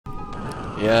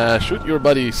Yeah, shoot your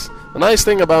buddies. The nice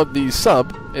thing about the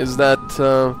sub is that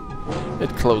it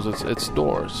closes its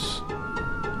doors,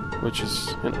 which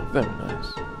is, you know, very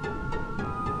nice.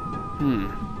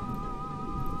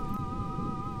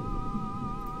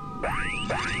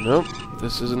 Nope,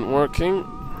 this isn't working.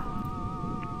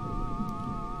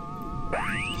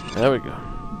 There we go.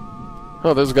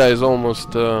 Oh, this guy is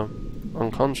almost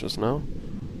unconscious now.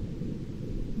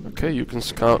 Okay, you can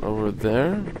scout over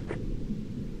there.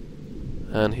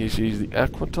 And he sees the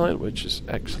aquatite, which is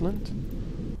excellent.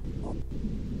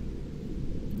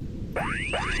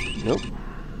 Nope.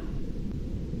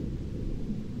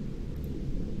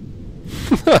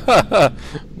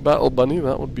 Battle bunny,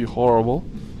 that would be horrible.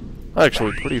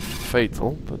 Actually, pretty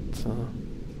fatal, but...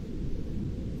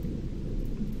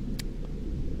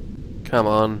 Come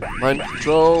on. Mind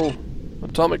control!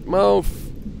 Atomic mouth!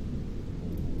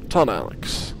 Ton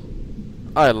Alex.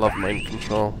 I love mind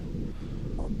control.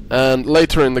 And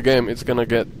later in the game it's gonna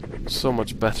get so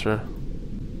much better.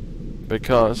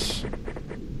 Because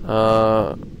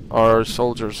our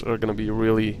soldiers are gonna be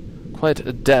really quite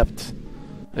adept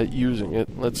at using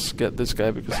it. Let's get this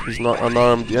guy because he's not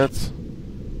unarmed yet.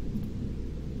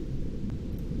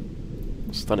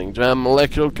 Stunning jam,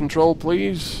 molecular control,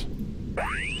 please.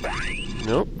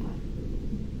 Nope.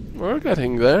 We're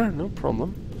getting there, no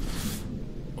problem.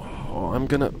 Oh, I'm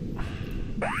gonna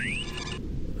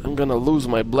lose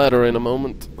my bladder in a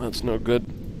moment. That's no good.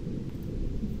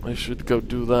 I should go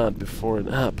do that before it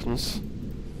happens.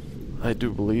 I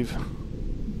do believe.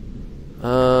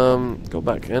 Go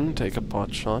back in, take a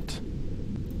pot shot.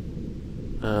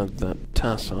 Add that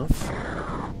Tassoth.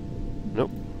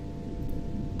 Nope.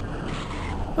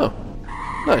 Oh,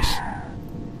 nice.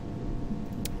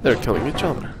 They're killing each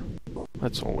other.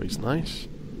 That's always nice.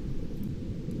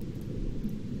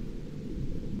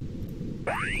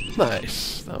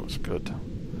 Nice, that was good.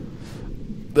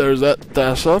 There's that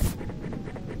Tassoth.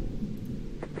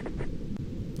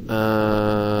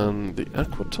 And the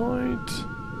aquatite.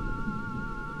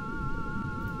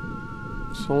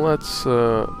 So let's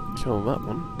kill that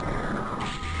one.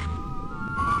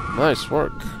 Nice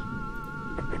work.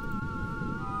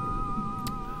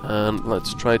 And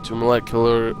let's try to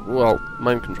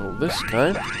mind control this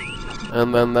guy.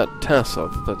 And then that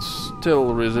Tassoth that's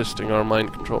still resisting our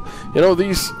mind control. You know,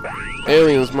 these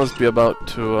aliens must be about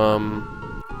to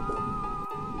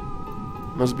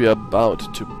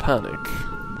panic.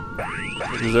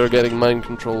 Because they're getting mind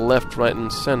control left, right,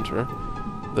 and center.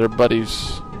 Their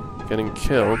buddies getting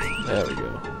killed. There we go.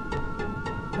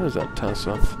 Where's that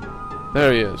Tassoth?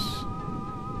 There he is.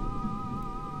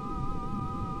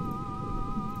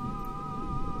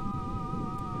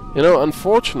 You know,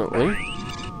 unfortunately,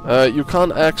 you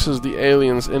can't access the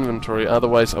aliens' inventory,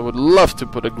 otherwise I would love to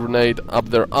put a grenade up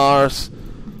their arse.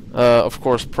 Of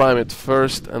course, prime it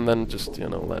first, and then just, you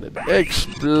know, let it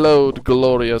explode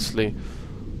gloriously.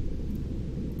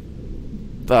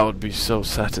 That would be so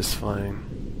satisfying.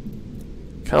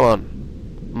 Come on.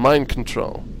 Mind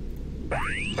control.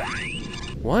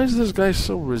 Why is this guy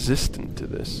so resistant to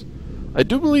this? I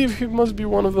do believe he must be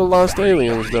one of the last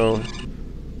aliens, though,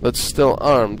 that's still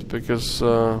armed, because,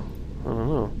 I don't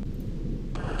know.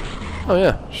 Oh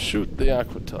yeah, shoot the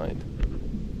aquatite.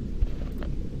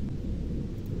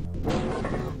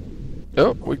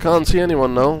 Oh, we can't see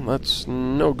anyone now. That's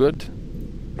no good.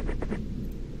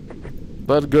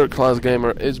 But Gert-class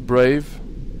gamer is brave.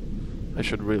 I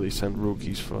should really send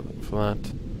rookies for that,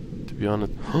 to be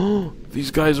honest. Oh,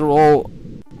 these guys are all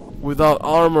without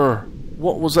armor.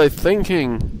 What was I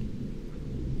thinking?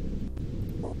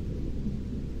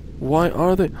 Why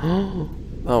are they? Oh,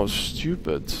 that was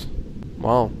stupid.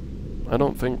 Wow. I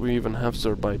don't think we even have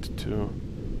Zerbite to...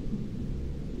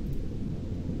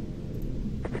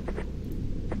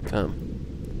 Damn.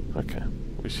 Okay.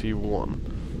 We see one.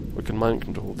 We can mind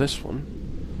control this one.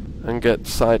 And get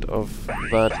sight of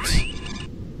that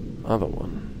other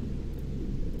one.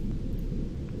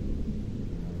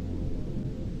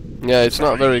 Yeah, it's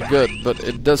not very good, but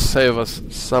it does save us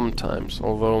sometimes.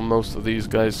 Although most of these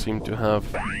guys seem to have...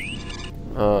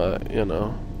 you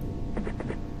know...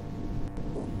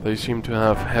 They seem to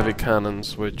have heavy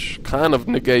cannons, which kind of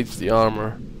negates the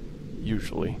armor,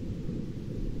 usually.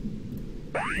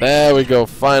 There we go,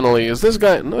 finally. Is this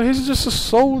guy... No, he's just a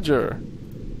soldier.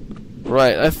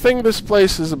 Right, I think this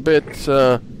place is a bit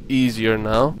easier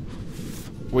now.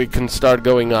 We can start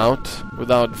going out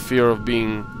without fear of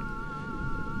being,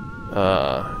 you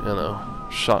know,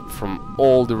 shot from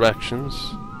all directions.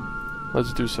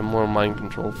 Let's do some more mind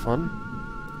control fun.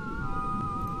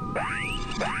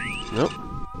 Nope.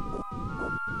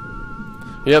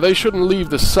 Yeah, they shouldn't leave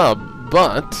the sub,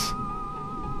 but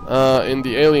in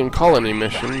the alien colony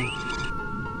mission,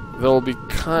 they'll be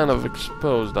kind of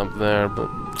exposed up there, but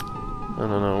I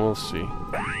don't know, we'll see.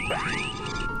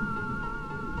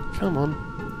 Come on.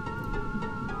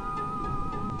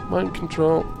 Mind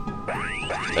control.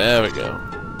 There we go.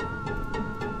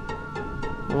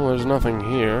 Well, there's nothing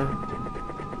here.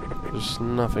 There's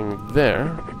nothing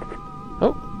there.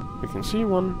 Oh, we can see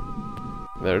one.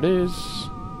 There it is.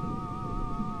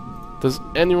 Does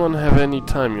anyone have any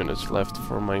time units left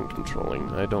for mind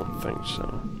controlling? I don't think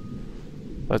so.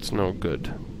 That's no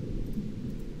good.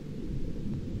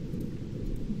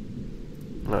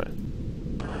 Alright.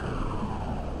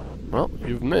 Well,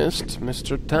 you've missed,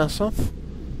 Mr. Tassoff.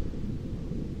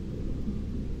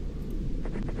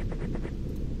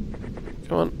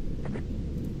 Come on.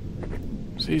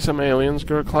 See some aliens,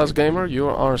 Girl-Class Gamer? You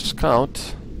are our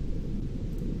scout.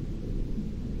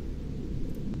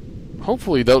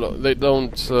 Hopefully they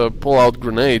don't pull out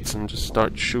grenades and just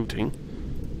start shooting.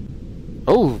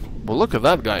 Oh, well look at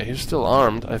that guy. He's still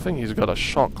armed. I think he's got a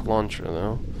shock launcher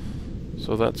though.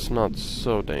 So that's not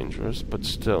so dangerous, but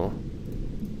still.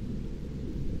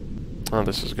 Oh,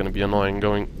 this is going to be annoying,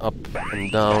 going up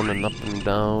and down and up and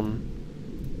down.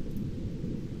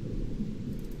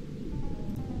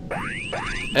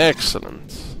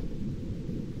 Excellent.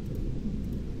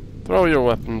 Throw your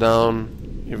weapon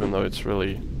down, even though it's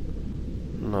really...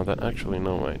 No, that actually,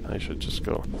 no, wait, I should just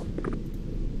go.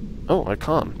 Oh, I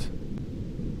can't.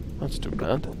 That's too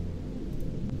bad.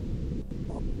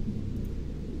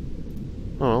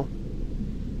 Oh well.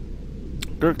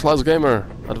 Girl-Class Gamer,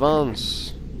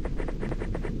 advance.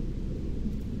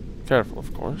 Careful,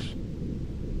 of course.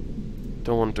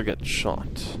 Don't want to get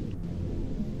shot.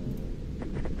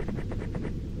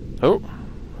 Oh,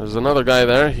 there's another guy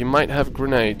there. He might have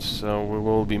grenades, so we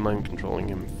will be mind controlling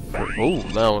him. Oh,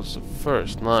 that was the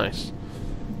first. Nice.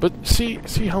 But see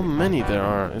how many there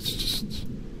are. It's just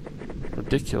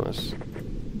ridiculous.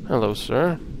 Hello,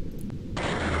 sir.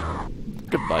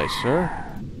 Goodbye, sir.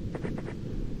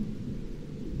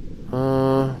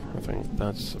 I think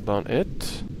that's about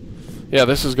it. Yeah,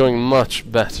 this is going much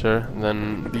better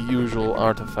than the usual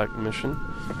artifact mission.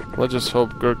 Let's just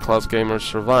hope Girl-Class Gamer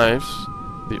survives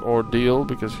the ordeal,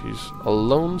 because he's a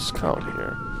lone scout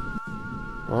here.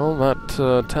 Well, that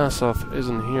Tassoff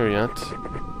isn't here yet.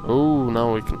 Oh,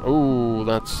 now we can... Oh,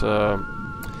 that's...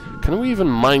 Can we even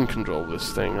mind control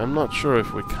this thing? I'm not sure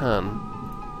if we can.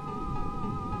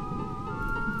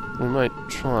 We might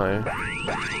try.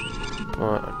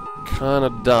 But I kinda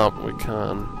doubt we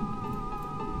can.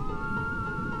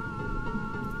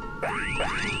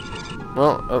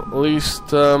 Well, at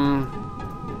least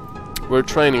we're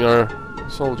training our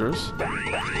soldiers.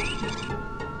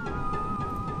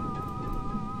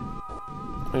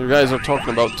 You guys are talking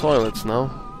about toilets now.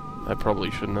 I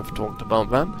probably shouldn't have talked about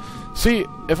that. See,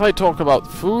 if I talk about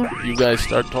food, you guys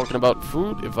start talking about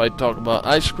food. If I talk about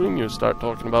ice cream, you start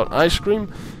talking about ice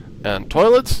cream. And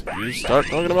toilets, you start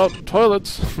talking about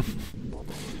toilets.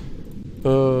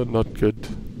 Not good.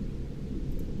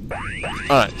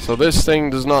 Alright, so this thing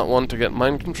does not want to get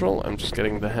mind control. I'm just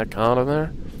getting the heck out of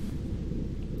there.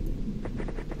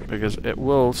 Because it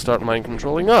will start mind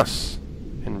controlling us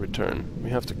in return. We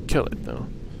have to kill it though.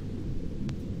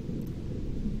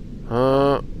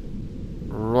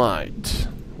 Right.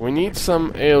 We need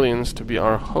some aliens to be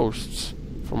our hosts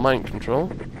for mind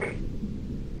control.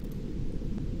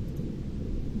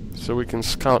 So we can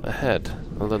scout ahead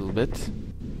a little bit.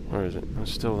 Where is it?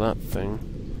 There's still that thing.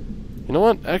 You know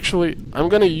what? Actually, I'm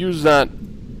gonna use that...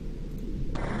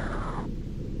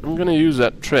 I'm gonna use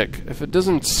that trick. If it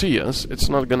doesn't see us, it's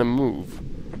not gonna move.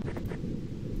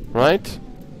 Right?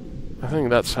 I think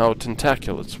that's how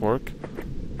tentaculates work.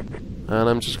 And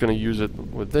I'm just gonna use it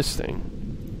with this thing.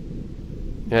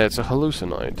 Yeah, it's a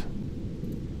hallucinoid.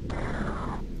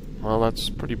 Well, that's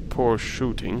pretty poor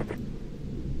shooting.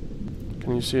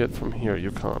 Can you see it from here?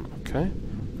 You can't, okay?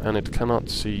 And it cannot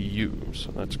see you,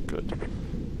 so that's good.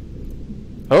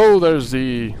 Oh, there's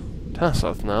the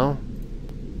Tassoff now.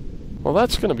 Well,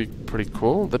 that's gonna be pretty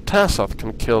cool. The Tassoff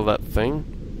can kill that thing.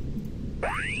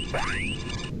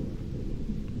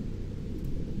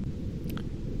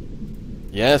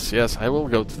 Yes, yes, I will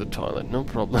go to the toilet, no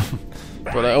problem.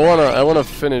 But I wanna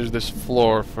finish this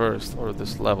floor first, or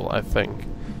this level, I think.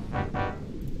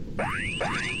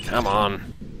 Come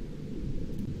on.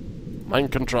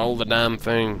 Mind control the damn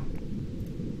thing.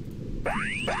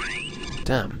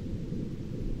 Damn.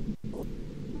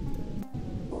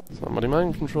 Somebody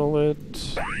mind control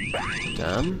it.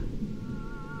 Damn.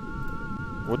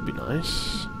 Would be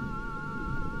nice.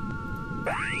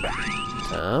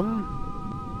 Damn.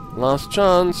 Last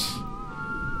chance.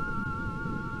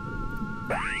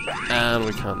 And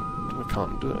we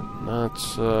can't do it.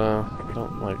 That's, I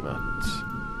don't like that.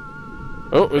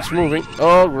 Oh, it's moving.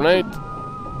 Oh, grenade.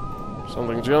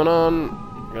 Something's going on.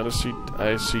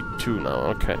 I see two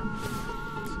now, okay.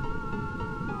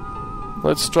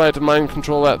 Let's try to mind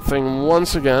control that thing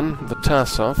once again, the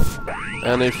Tassov.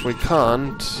 And if we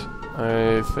can't,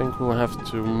 I think we'll have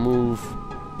to move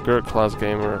Class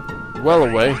Gamer well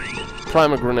away,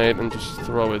 prime a grenade and just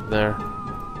throw it there.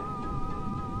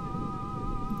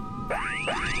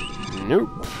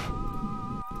 Nope.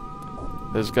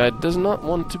 This guy does not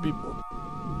want to be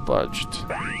budged.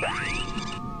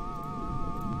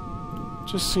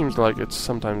 Just seems like it's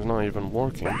sometimes not even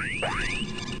working.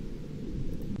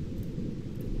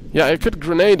 Yeah, I could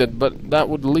grenade it, but that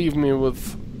would leave me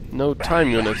with no time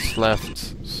units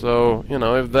left. So, you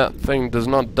know, if that thing does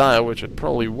not die, which it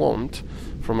probably won't,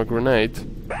 from a grenade,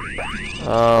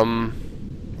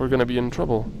 we're gonna be in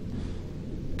trouble.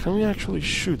 Can we actually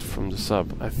shoot from the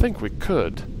sub? I think we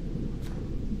could.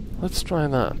 Let's try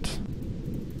that.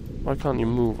 Why can't you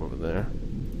move over there?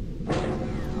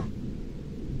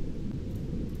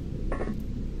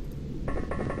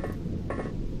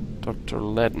 Dr.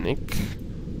 Lednick.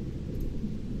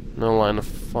 No line of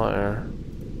fire.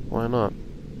 Why not?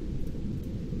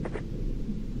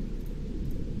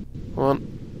 Well,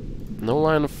 no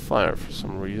line of fire for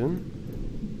some reason.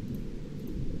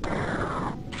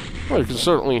 Well, you can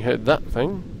certainly hit that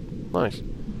thing. Nice.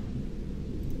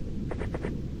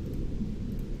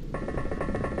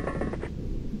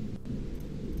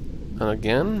 And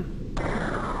again.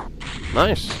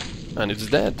 Nice. And it's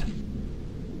dead.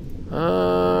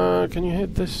 Can you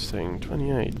hit this thing?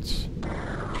 28.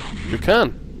 You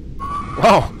can.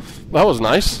 Wow, that was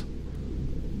nice.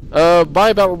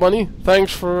 Bye, Battle Bunny.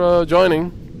 Thanks for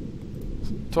joining.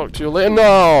 Talk to you later.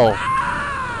 No!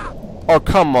 Oh,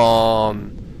 come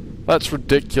on. That's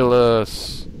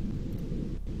ridiculous.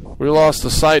 We lost a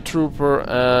side trooper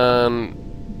and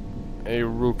a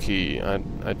rookie. I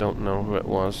don't know who it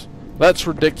was. That's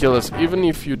ridiculous. Even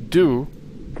if you do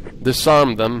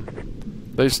disarm them,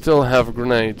 they still have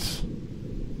grenades.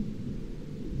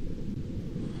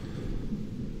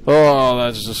 Oh,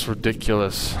 that's just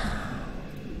ridiculous.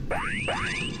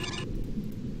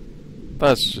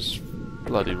 That's just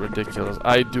bloody ridiculous.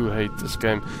 I do hate this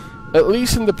game. At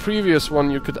least in the previous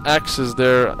one you could access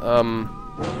their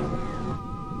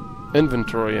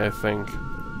inventory, I think.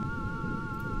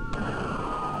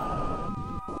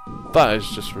 That is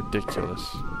just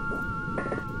ridiculous.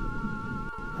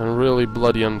 And really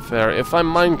bloody unfair. If I'm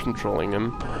mind controlling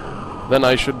him, then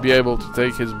I should be able to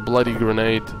take his bloody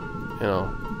grenade, you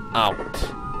know,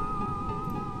 out.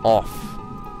 Off.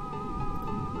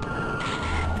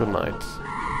 Good night.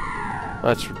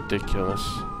 That's ridiculous.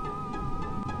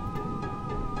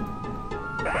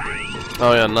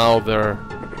 Oh yeah, now they're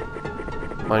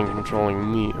mind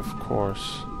controlling me, of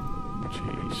course.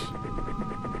 Jeez.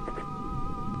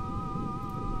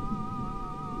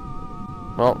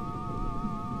 Well,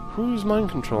 who's mind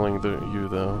controlling you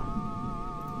though?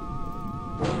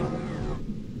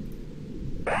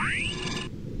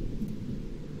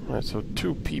 Alright, so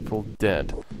 2 people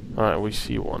dead. Alright, we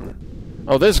see one.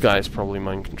 Oh, this guy's probably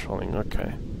mind controlling.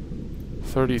 Okay.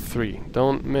 33.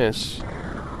 Don't miss.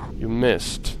 You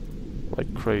missed.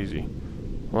 Like crazy.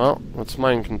 Well, let's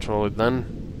mind control it then.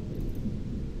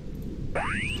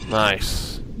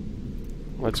 Nice.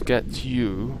 Let's get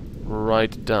you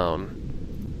right down.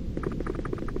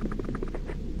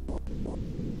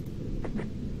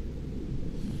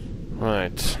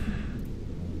 Right.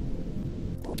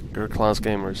 Your class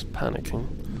gamer is panicking.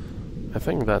 I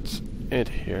think that's it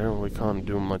here. We can't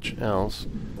do much else.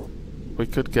 We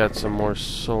could get some more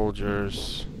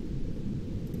soldiers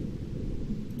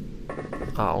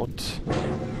out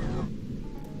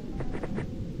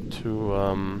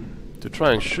to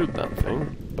try and shoot that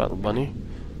thing, Battle Bunny.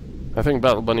 I think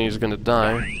Battle Bunny is gonna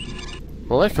die.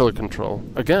 Molecular control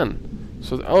again.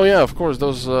 So oh yeah, of course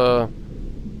those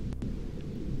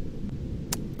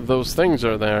things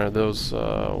are there. Those what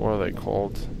are they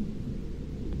called?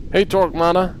 Hey,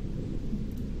 Torquemada.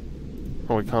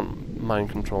 Oh, we can't mind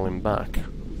control him back.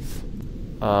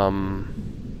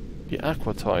 The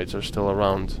Aquatoids are still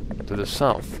around to the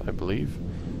south, I believe.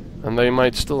 And they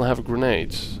might still have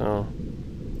grenades, so...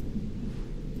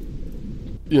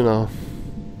 You know.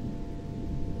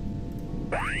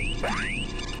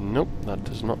 Nope, that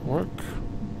does not work.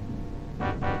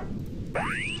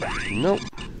 Nope.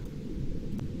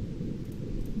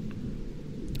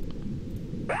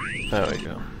 There we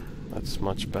go. That's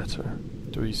much better.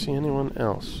 Do we see anyone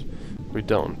else? We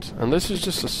don't. And this is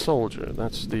just a soldier.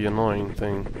 That's the annoying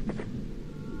thing.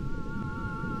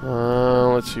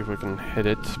 Let's see if we can hit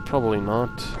it. Probably not.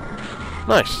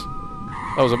 Nice!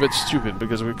 That was a bit stupid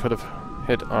because we could have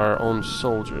hit our own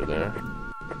soldier there.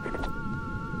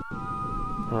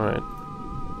 Alright.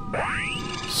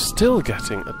 Still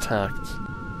getting attacked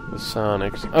with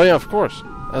psionics. Oh yeah, of course.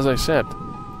 As I said.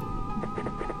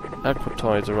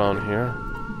 Aquatoids around here.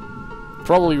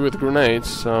 Probably with grenades,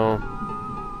 so...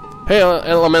 Hey,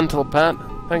 Elemental Pat.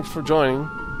 Thanks for joining.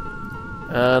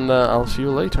 And I'll see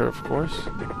you later, of course.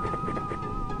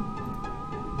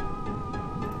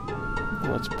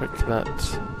 Let's pick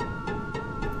that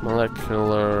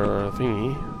molecular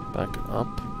thingy back up.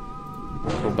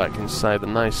 Go back inside the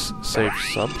nice, safe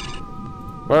sub.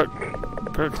 But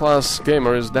Class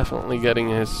Gamer is definitely getting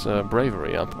his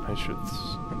bravery up, I should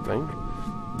think.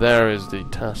 There is the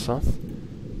Tassoth.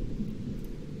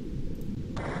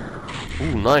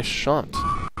 Ooh, nice shot.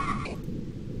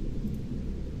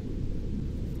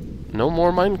 No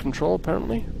more mind control,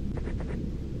 apparently.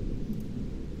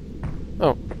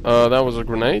 Oh, that was a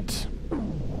grenade.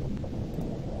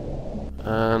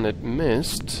 And it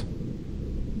missed.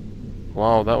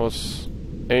 Wow, that was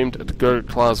aimed at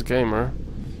Class Gamer.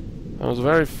 I was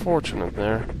very fortunate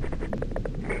there.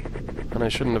 And I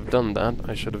shouldn't have done that.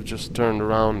 I should have just turned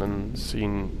around and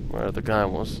seen where the guy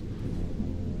was.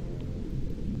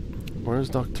 Where's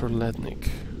Dr. Lednik?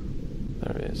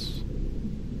 There he is.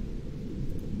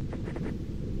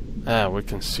 Ah, we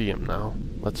can see him now.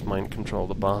 Let's mind control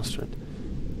the bastard.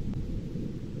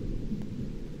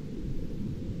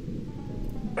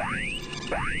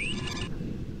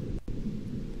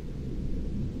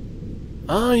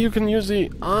 Ah, you can use the...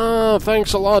 Ah,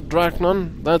 thanks a lot,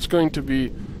 Drachnon. That's going to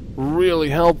be really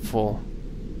helpful.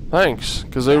 Thanks,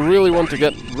 because I really want to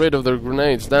get rid of their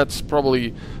grenades. That's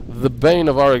probably the bane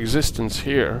of our existence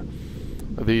here.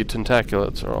 The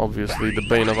tentaculates are obviously the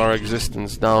bane of our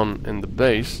existence down in the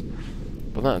base.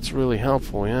 But that's really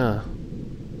helpful, yeah.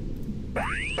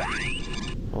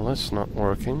 Well, that's not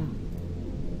working.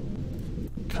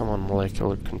 Come on,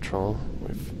 molecular control.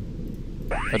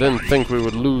 I didn't think we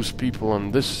would lose people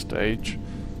on this stage.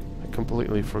 I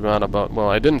completely forgot about... Well,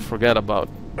 I didn't forget about...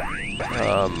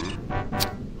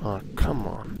 Oh, come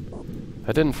on.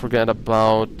 I didn't forget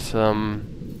about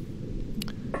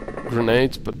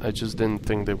grenades, but I just didn't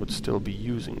think they would still be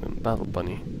using them. Battle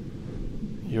Bunny.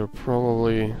 You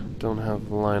probably don't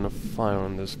have line of fire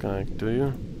on this guy, do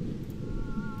you?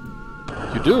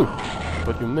 You do!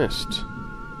 But you missed.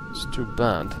 It's too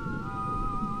bad.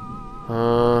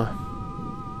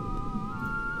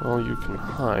 Well, you can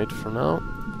hide for now.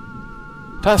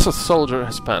 Tassoth soldier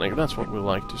has panicked. That's what we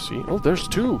like to see. Oh, there's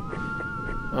two!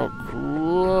 Oh,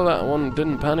 cool. That one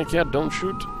didn't panic yet. Don't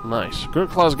shoot. Nice.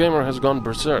 Class Gamer has gone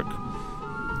berserk.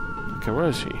 Okay, where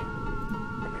is he?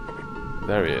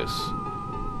 There he is.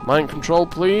 Mind control,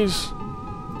 please.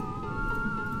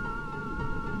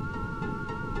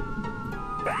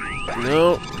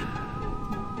 No.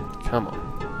 Come on.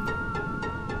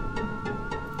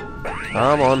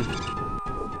 Come on.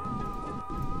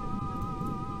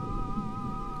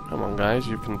 Come on, guys.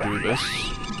 You can do this.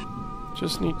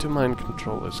 Just need to mind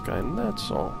control this guy, and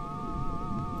that's all.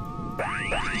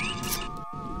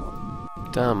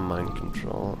 Damn mind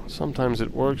control. Sometimes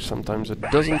it works, sometimes it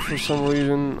doesn't for some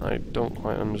reason. I don't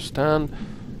quite understand.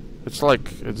 It's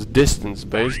like it's distance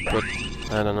based, but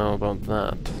I don't know about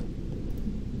that.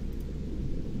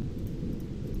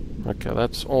 Okay,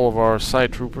 that's all of our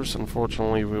side troopers.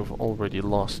 Unfortunately, we've already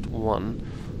lost one.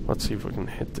 Let's see if we can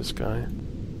hit this guy.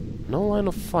 No line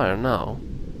of fire now.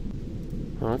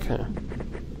 Okay.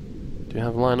 Do you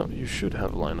have line of... You should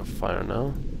have line of fire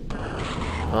now.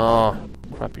 Ah,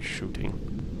 crappy shooting.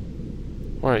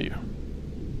 Where are you?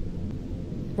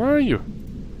 Where are you?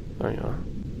 There you are.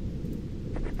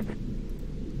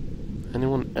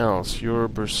 Anyone else? You're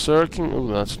berserking? Ooh,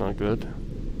 that's not good.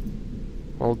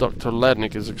 Well, Dr.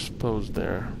 Lednik is exposed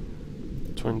there.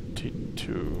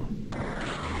 22.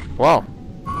 Wow.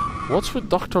 What's with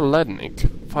Dr. Lednik?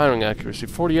 Firing accuracy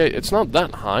 48. It's not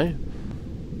that high.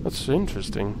 That's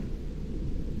interesting.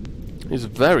 He's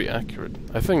very accurate.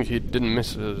 I think he didn't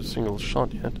miss a single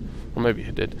shot yet. Or maybe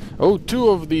he did. Oh, two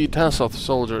of the Tassoth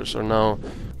soldiers are now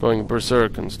going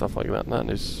berserk and stuff like that. That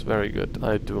is very good.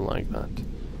 I do like that.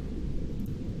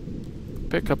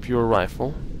 Pick up your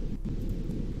rifle.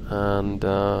 And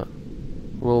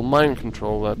we'll mind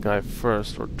control that guy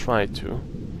first, or try to.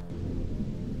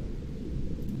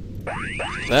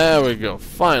 There we go,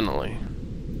 finally.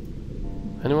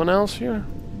 Anyone else here?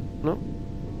 No?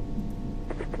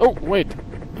 Oh, wait!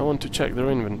 I want to check their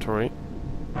inventory.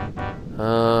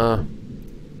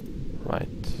 Right.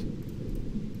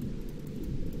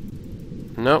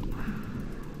 No.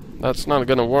 That's not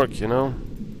gonna work, you know.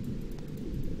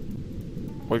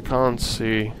 we can't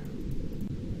see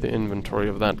the inventory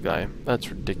of that guy. That's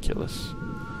ridiculous.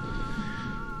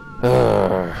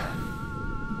 Grr.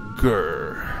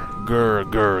 Grr,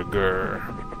 grr, grr.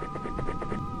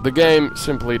 The game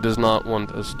simply does not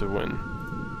want us to win.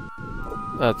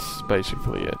 That's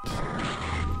basically it.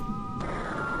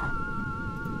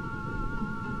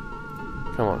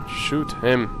 Come on, shoot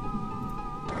him.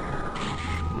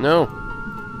 No.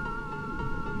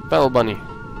 Battle Bunny.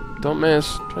 Don't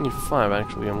miss. 25,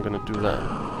 actually, I'm gonna do that.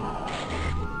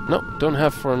 No, don't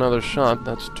have for another shot.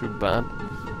 That's too bad.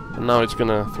 And now it's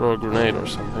gonna throw a grenade or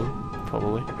something.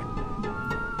 Probably.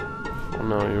 Oh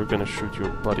no, you're gonna shoot your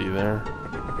buddy there.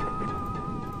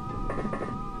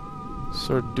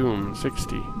 Sir Doom,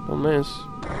 60. Don't miss.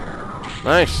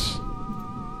 Nice!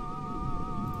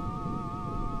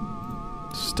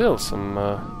 Still some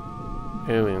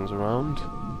aliens around.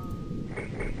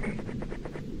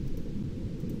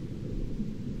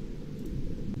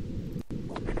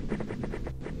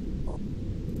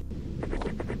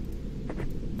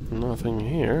 Nothing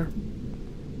here.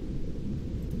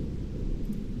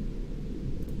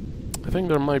 I think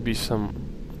there might be some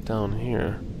down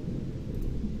here.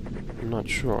 I'm not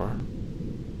sure.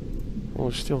 Well,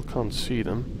 we still can't see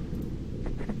them.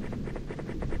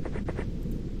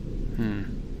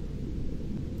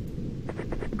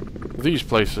 These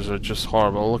places are just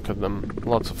horrible. Look at them.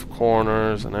 Lots of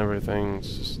corners and everything.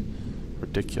 It's just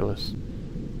ridiculous.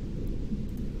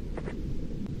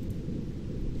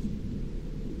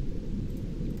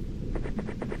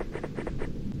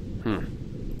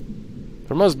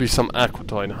 There must be some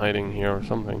aquatoid hiding here or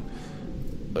something.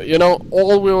 You know,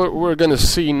 all we're gonna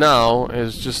see now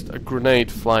is just a grenade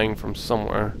flying from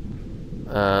somewhere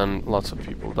and lots of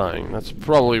people dying. That's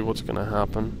probably what's gonna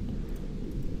happen.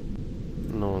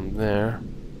 No one there.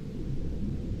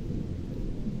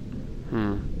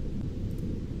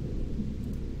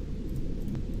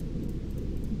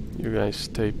 You guys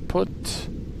stay put.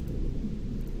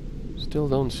 Still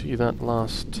don't see that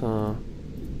last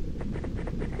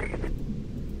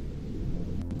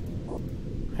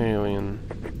alien.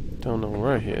 Don't know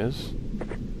where he is.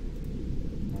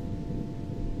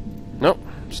 Nope,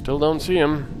 still don't see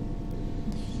him.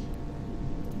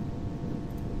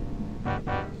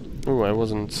 Ooh, I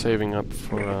wasn't saving up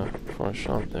for a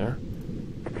shot there.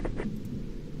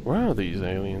 Where are these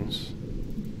aliens?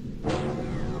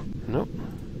 Nope,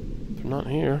 they're not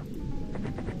here.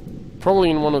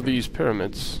 Probably in one of these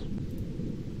pyramids.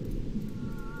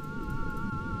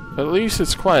 At least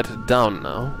it's quieted down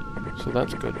now, so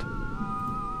that's good.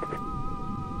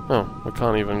 Oh, we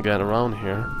can't even get around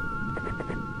here.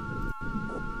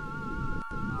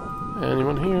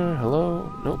 Anyone here? Hello?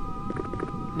 Nope.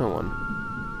 No one.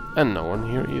 And no one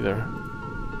here either.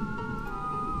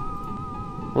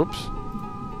 Whoops.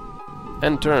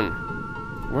 End turn.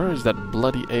 Where is that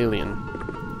bloody alien?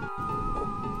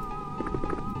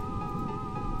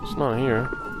 It's not here.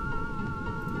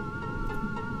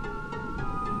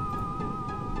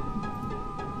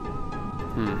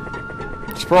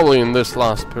 It's probably in this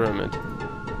last pyramid.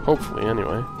 Hopefully,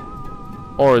 anyway.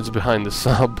 Or it's behind the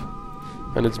sub.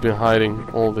 And it's been hiding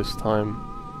all this time.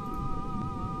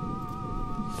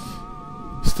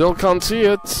 Still can't see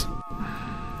it.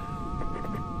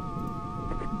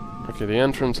 Okay, the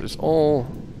entrance is all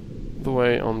the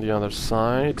way on the other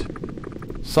side.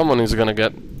 Someone is gonna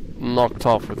get knocked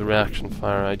off with reaction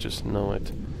fire, I just know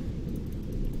it.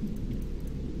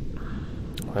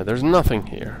 Alright, there's nothing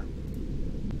here.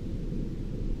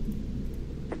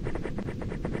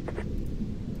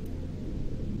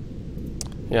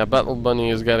 Yeah, Battle Bunny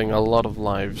is getting a lot of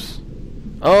lives.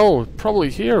 Oh, probably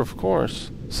here, of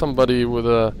course. Somebody with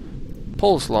a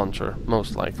pulse launcher,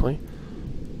 most likely.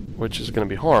 Which is gonna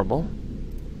be horrible.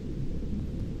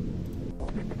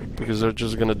 Because they're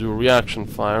just gonna do reaction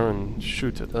fire and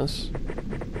shoot at us.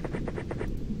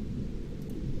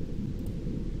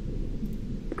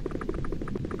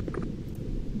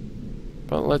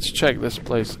 But let's check this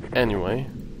place anyway.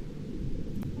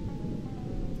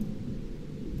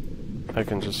 I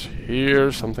can just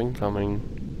hear something coming.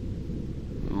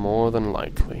 More than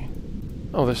likely.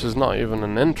 Oh, this is not even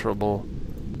an enterable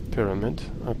pyramid.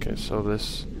 Okay, so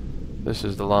this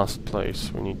is the last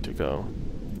place we need to go.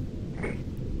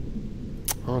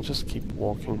 I'll just keep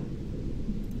walking.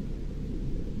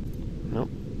 Nope.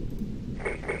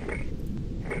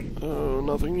 Oh,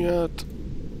 nothing yet.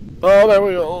 Oh, there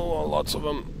we go. Oh, lots of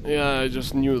them. Yeah, I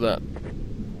just knew that.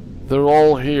 They're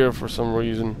all here for some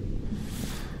reason.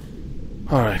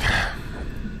 Alright.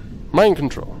 Mind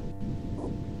control.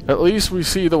 At least we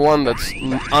see the one that's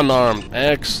unarmed.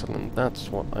 Excellent. That's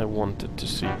what I wanted to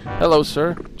see. Hello,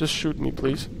 sir. Just shoot me,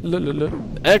 please.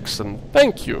 Excellent.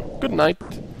 Thank you. Good night.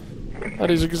 That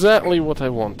is exactly what I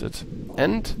wanted.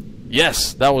 And?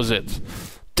 Yes, that was it.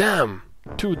 Damn.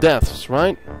 2 deaths,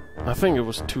 right? I think it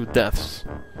was 2 deaths.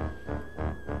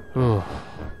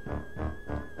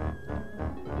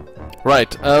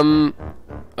 Right,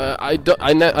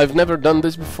 I've never done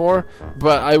this before,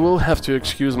 but I will have to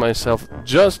excuse myself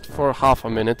just for half a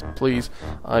minute, please.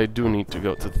 I do need to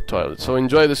go to the toilet. So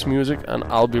enjoy this music, and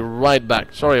I'll be right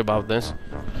back. Sorry about this.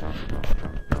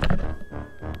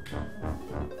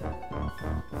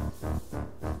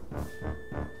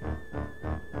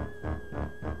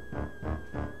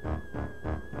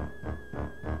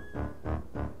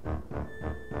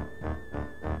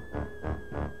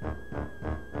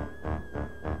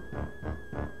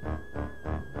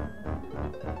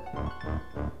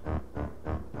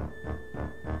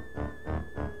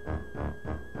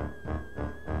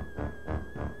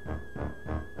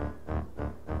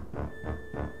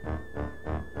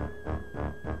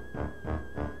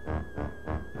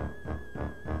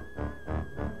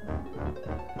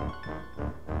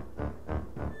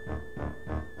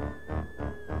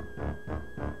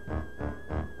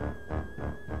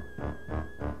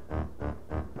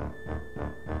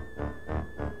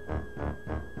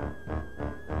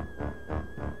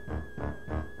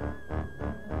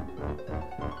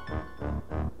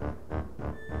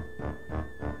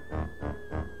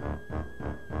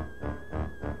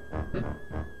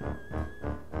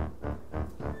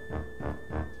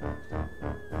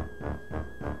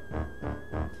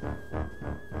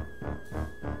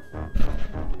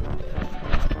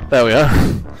 There we are.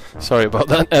 Sorry about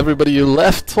that. Everybody, you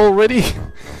left already?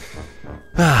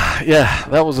 Yeah,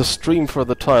 that was a stream for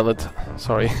the toilet.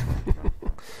 Sorry.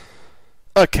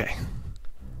 Okay.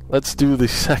 Let's do the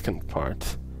second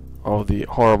part of the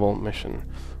horrible mission.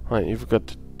 Right, you've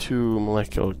got 2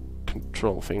 molecular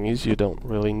control thingies you don't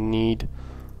really need.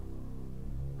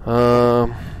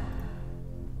 Battle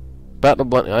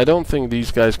blunt. I don't think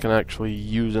these guys can actually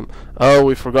use them. Oh,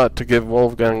 we forgot to give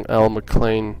Wolfgang L.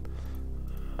 McLean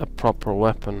a proper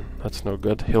weapon. That's no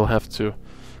good. He'll have to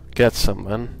get some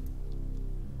then.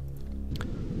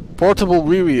 Portable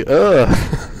wee-wee. Ugh.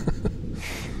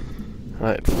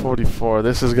 Right, 44.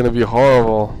 This is gonna be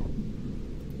horrible.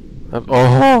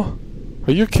 Oh!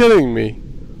 Are you kidding me?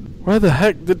 Where the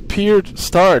heck did Pier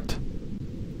start?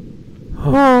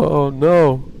 Oh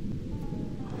no.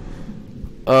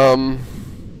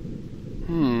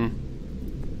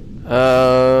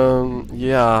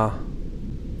 Yeah.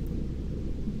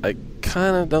 I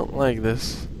kinda don't like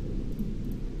this.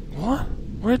 What?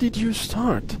 Where did you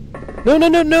start? No, no,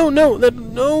 no, no, no!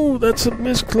 No! That's a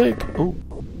misclick! Oh.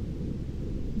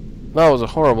 That was a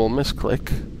horrible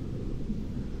misclick.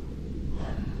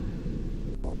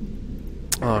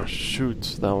 Oh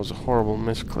shoot, that was a horrible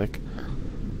misclick.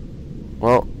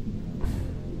 Well...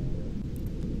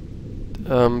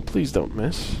 please don't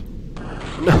miss.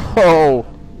 No!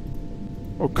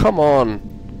 Oh, come on!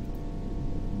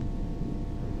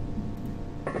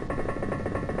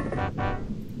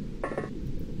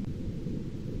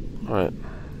 Alright.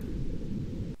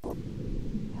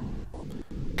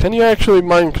 Can you actually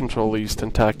mind control these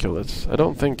tentaculates? I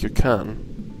don't think you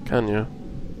can. Can you?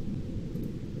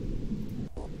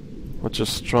 Let's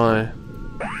just try.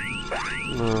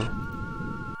 No.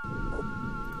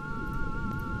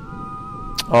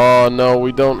 Oh no,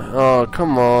 we don't. Oh,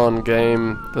 come on,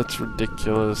 game. That's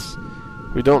ridiculous.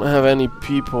 We don't have any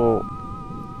people.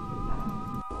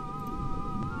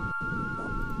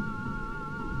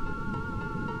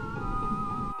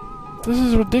 This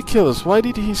is ridiculous. Why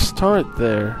did he start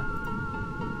there?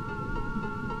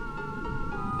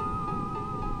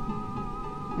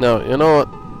 No, you know what?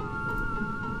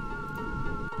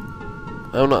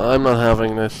 I'm not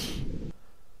having this.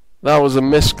 That was a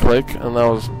misclick, and that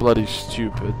was bloody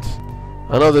stupid.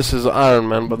 I know this is Iron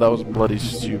Man, but that was bloody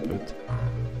stupid.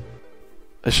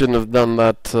 I shouldn't have done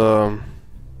that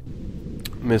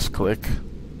misclick,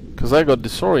 because I got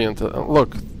disoriented.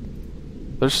 Look,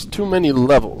 there's too many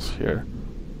levels here.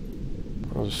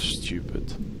 That was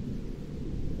stupid.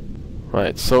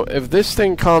 Right, so if this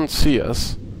thing can't see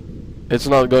us, it's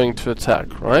not going to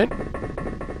attack, right?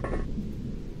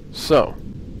 So,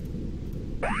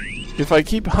 if I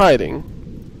keep hiding,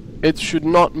 it should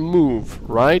not move,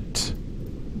 right?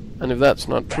 And if that's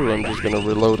not true, I'm just gonna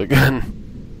reload again.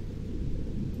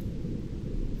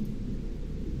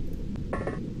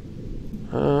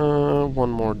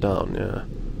 One more down, yeah.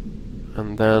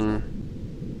 And then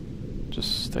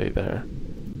just stay there.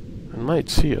 It might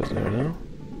see us there, no?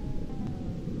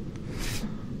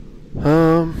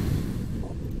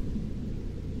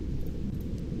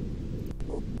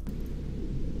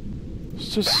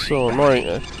 It's just so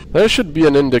annoying. There should be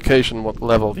an indication what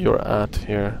level you're at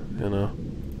here, you know.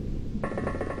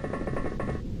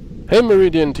 Hey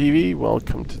Meridian TV,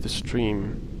 welcome to the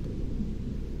stream.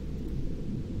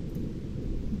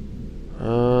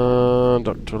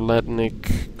 Dr.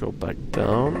 Lednick, go back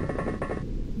down.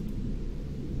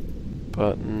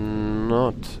 But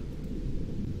not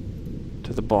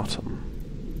to the bottom.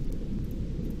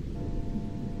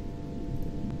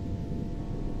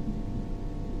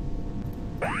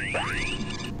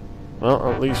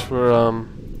 Well, at least we're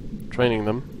training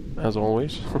them, as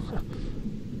always.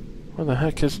 Where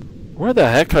the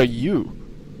heck are you?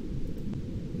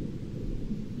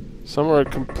 Somewhere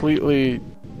completely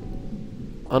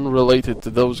unrelated to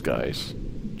those guys.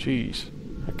 Jeez.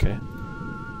 Okay.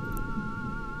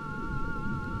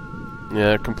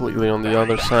 Yeah, completely on the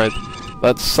other side.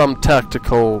 That's some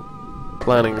tactical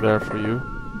planning there for you.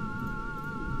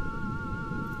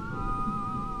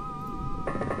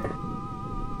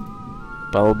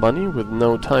 Battle Bunny with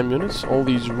no time units. All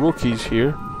these rookies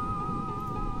here.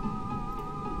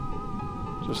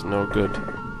 Just no good.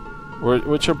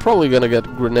 Which are probably gonna get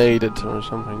grenaded or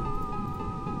something.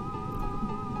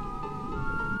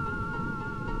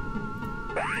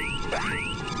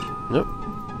 Yep.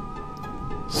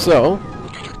 So,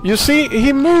 you see,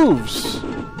 he moves!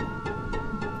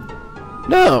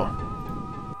 No!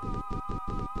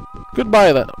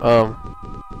 Goodbye then.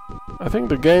 I think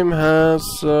the game has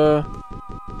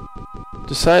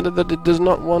decided that it does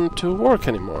not want to work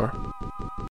anymore.